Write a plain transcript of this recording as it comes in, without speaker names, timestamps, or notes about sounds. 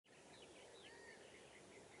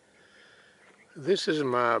This is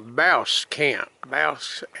my Bouse Camp,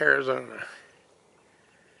 Bouse, Arizona.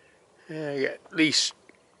 I got at least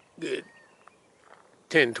good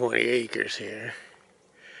 10-20 acres here.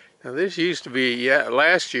 Now this used to be,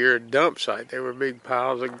 last year, a dump site. There were big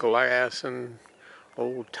piles of glass and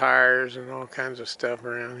old tires and all kinds of stuff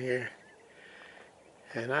around here.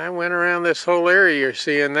 And I went around this whole area you're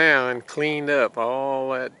seeing now and cleaned up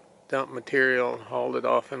all that dump material and hauled it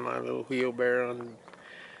off in my little wheelbarrow and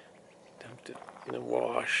dumped it in the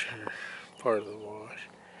wash, part of the wash.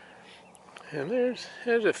 And there's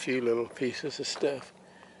a few little pieces of stuff.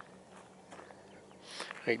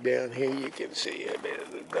 Right down here you can see a bit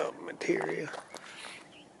of the dump material.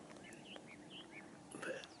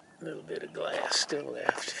 But a little bit of glass still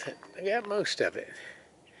left. I got most of it.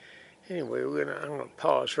 Anyway, I'm gonna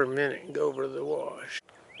pause for a minute and go over to the wash.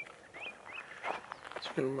 It's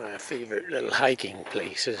one of my favorite little hiking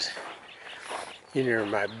places. Near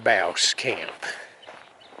my Bouse Camp.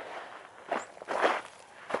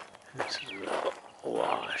 This is a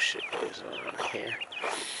wash that goes on here.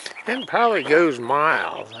 And probably goes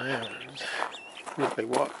miles. I haven't really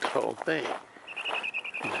walked the whole thing.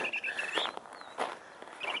 But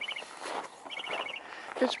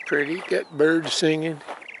it's pretty. Got birds singing.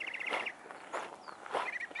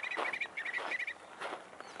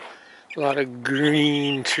 A lot of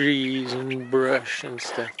green trees and brush and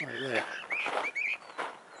stuff like that.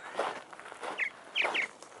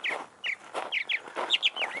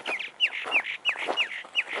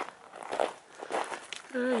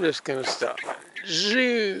 I'm just going to stop and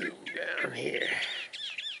zoom down here.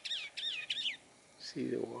 See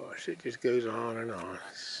the wash, it just goes on and on.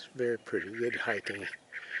 It's very pretty, good hiking.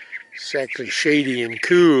 It's actually shady and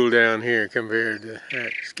cool down here compared to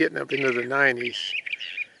that. It's getting up into the 90s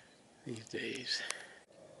these days.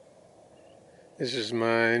 This is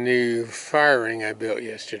my new fire ring I built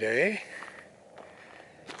yesterday.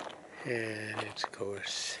 And it's, of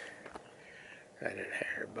course, right in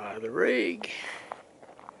here by the rig.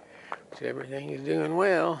 So everything is doing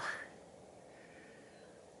well.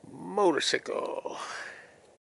 Motorcycle.